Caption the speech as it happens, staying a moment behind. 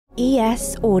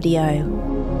ES Audio.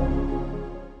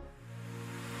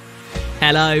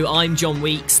 Hello, I'm John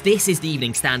Weeks. This is the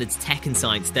Evening Standard's Tech and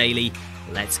Science Daily.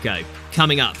 Let's go.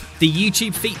 Coming up, the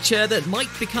YouTube feature that might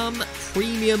become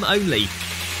premium only.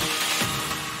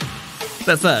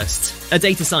 But first, a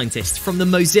data scientist from the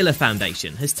Mozilla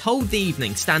Foundation has told the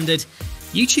Evening Standard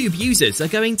YouTube users are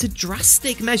going to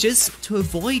drastic measures to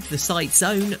avoid the site's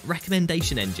own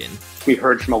recommendation engine. We've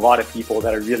heard from a lot of people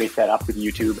that are really fed up with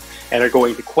YouTube and are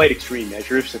going to quite extreme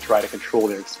measures to try to control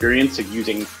their experience of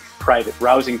using private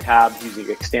browsing tabs, using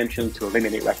extensions to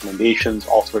eliminate recommendations,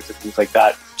 all sorts of things like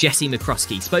that. Jesse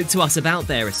McCrosky spoke to us about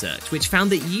their research, which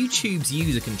found that YouTube's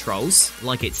user controls,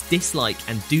 like its dislike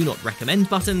and do not recommend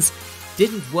buttons,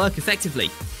 didn't work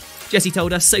effectively. Jesse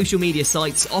told us social media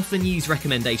sites often use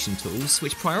recommendation tools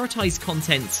which prioritise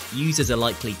content users are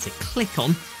likely to click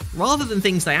on rather than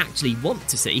things they actually want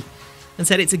to see, and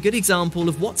said it's a good example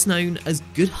of what's known as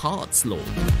Goodhart's law.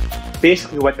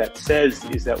 Basically what that says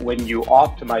is that when you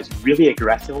optimize really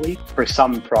aggressively for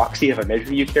some proxy of a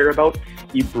measure you care about,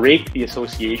 you break the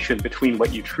association between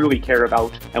what you truly care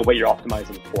about and what you're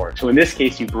optimizing for. So in this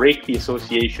case, you break the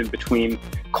association between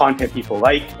content people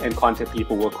like and content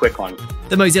people will click on.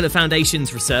 The Mozilla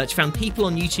Foundation's research found people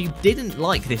on YouTube didn't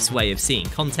like this way of seeing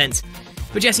content,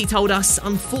 but Jesse told us,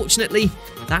 unfortunately,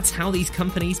 that's how these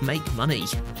companies make money.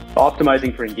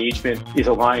 Optimizing for engagement is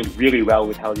aligned really well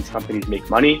with how these companies make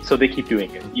money, so they keep doing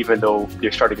it, even though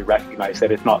they're starting to recognize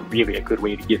that it's not really a good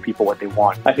way to give people what they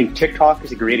want. I think TikTok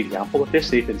is a great example of this.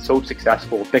 They've been so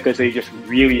successful because they just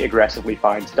really aggressively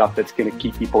find stuff that's going to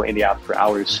keep people in the app for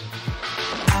hours.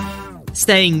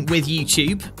 Staying with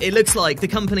YouTube, it looks like the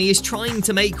company is trying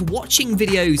to make watching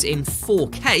videos in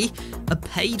 4K a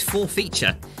paid-for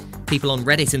feature. People on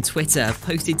Reddit and Twitter have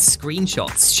posted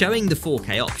screenshots showing the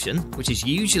 4K option, which is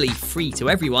usually free to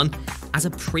everyone, as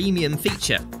a premium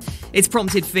feature. It's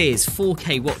prompted fears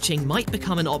 4K watching might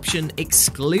become an option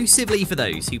exclusively for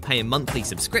those who pay a monthly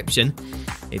subscription.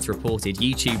 It's reported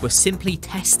YouTube was simply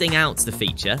testing out the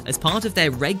feature as part of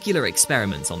their regular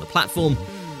experiments on the platform,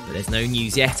 but there's no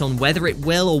news yet on whether it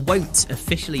will or won't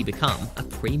officially become a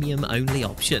premium-only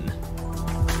option.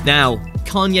 Now,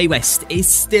 Kanye West is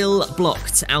still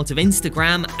blocked out of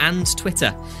Instagram and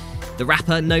Twitter. The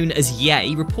rapper known as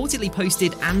Ye reportedly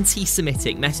posted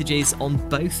anti-Semitic messages on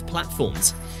both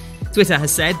platforms. Twitter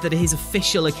has said that his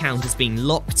official account has been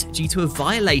locked due to a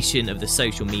violation of the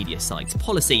social media site's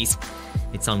policies.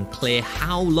 It's unclear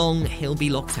how long he'll be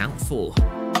locked out for.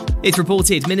 It's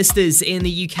reported ministers in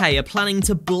the UK are planning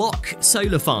to block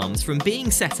solar farms from being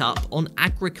set up on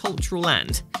agricultural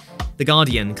land. The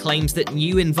Guardian claims that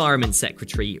new Environment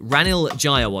Secretary Ranil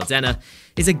Jayawardena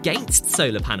is against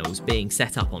solar panels being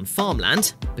set up on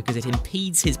farmland because it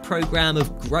impedes his programme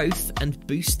of growth and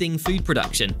boosting food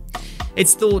production.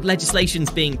 It's thought legislation's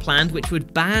being planned which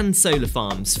would ban solar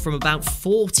farms from about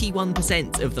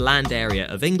 41% of the land area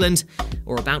of England,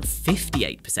 or about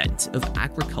 58% of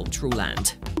agricultural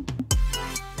land.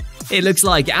 It looks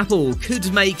like Apple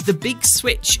could make the big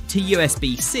switch to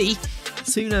USB-C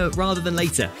sooner rather than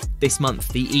later. This month,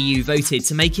 the EU voted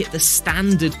to make it the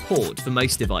standard port for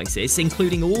most devices,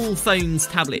 including all phones,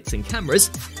 tablets and cameras,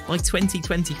 by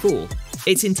 2024.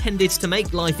 It's intended to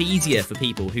make life easier for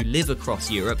people who live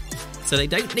across Europe, so they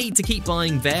don't need to keep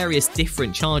buying various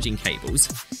different charging cables.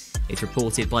 It's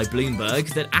reported by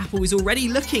Bloomberg that Apple is already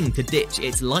looking to ditch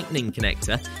its Lightning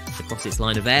connector across its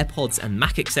line of AirPods and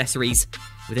Mac accessories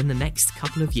within the next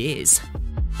couple of years.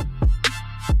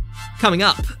 Coming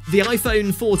up, the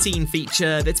iPhone 14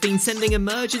 feature that's been sending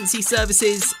emergency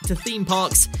services to theme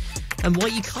parks, and why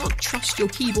you can't trust your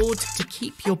keyboard to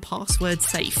keep your password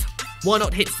safe. Why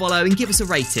not hit follow and give us a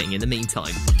rating in the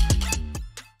meantime?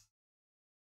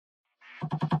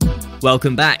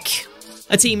 Welcome back.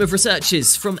 A team of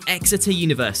researchers from Exeter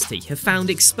University have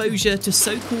found exposure to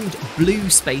so-called blue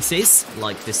spaces,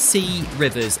 like the sea,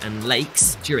 rivers and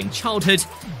lakes, during childhood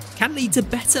can lead to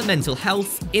better mental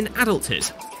health in adulthood.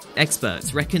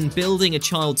 Experts reckon building a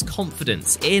child's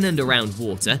confidence in and around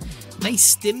water may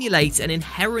stimulate an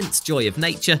inherent joy of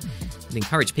nature and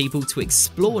encourage people to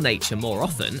explore nature more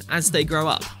often as they grow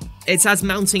up. It's as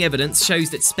mounting evidence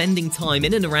shows that spending time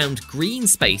in and around green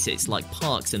spaces like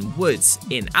parks and woods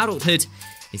in adulthood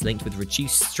is linked with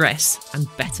reduced stress and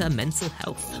better mental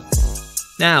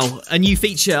health. Now, a new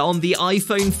feature on the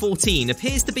iPhone 14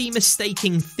 appears to be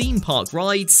mistaking theme park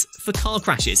rides for car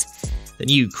crashes. The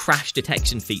new crash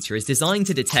detection feature is designed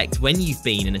to detect when you've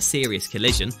been in a serious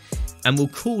collision and will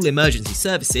call emergency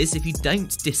services if you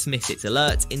don't dismiss its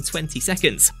alert in 20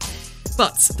 seconds.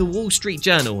 But the Wall Street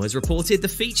Journal has reported the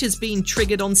feature's been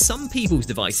triggered on some people's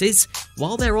devices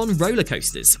while they're on roller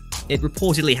coasters. It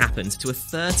reportedly happened to a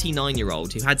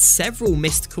 39-year-old who had several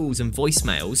missed calls and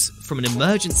voicemails from an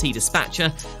emergency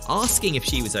dispatcher asking if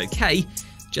she was okay,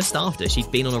 just after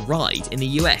she'd been on a ride in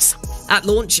the US. At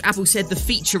launch, Apple said the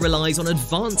feature relies on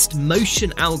advanced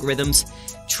motion algorithms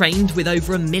trained with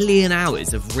over 1 million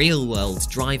hours of real-world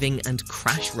driving and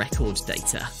crash record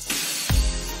data.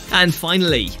 And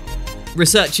finally,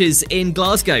 researchers in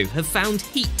Glasgow have found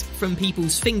heat from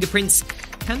people's fingerprints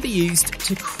can be used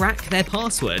to crack their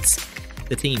passwords.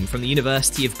 The team from the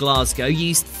University of Glasgow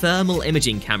used thermal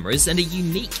imaging cameras and a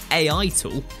unique AI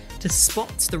tool to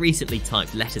spot the recently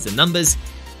typed letters and numbers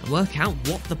and work out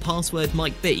what the password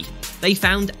might be. They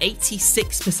found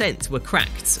 86% were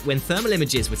cracked when thermal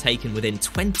images were taken within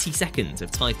 20 seconds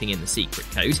of typing in the secret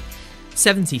code,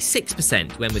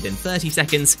 76% when within 30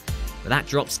 seconds, but that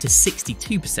drops to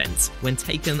 62% when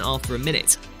taken after a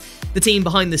minute. The team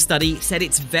behind the study said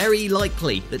it's very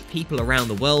likely that people around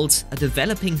the world are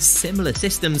developing similar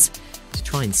systems to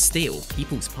try and steal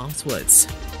people's passwords.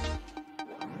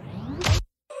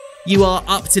 You are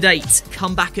up to date.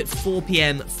 Come back at 4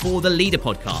 p.m. for the Leader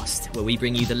podcast, where we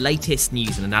bring you the latest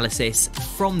news and analysis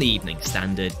from the Evening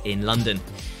Standard in London.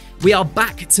 We are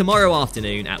back tomorrow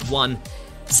afternoon at 1.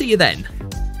 See you then.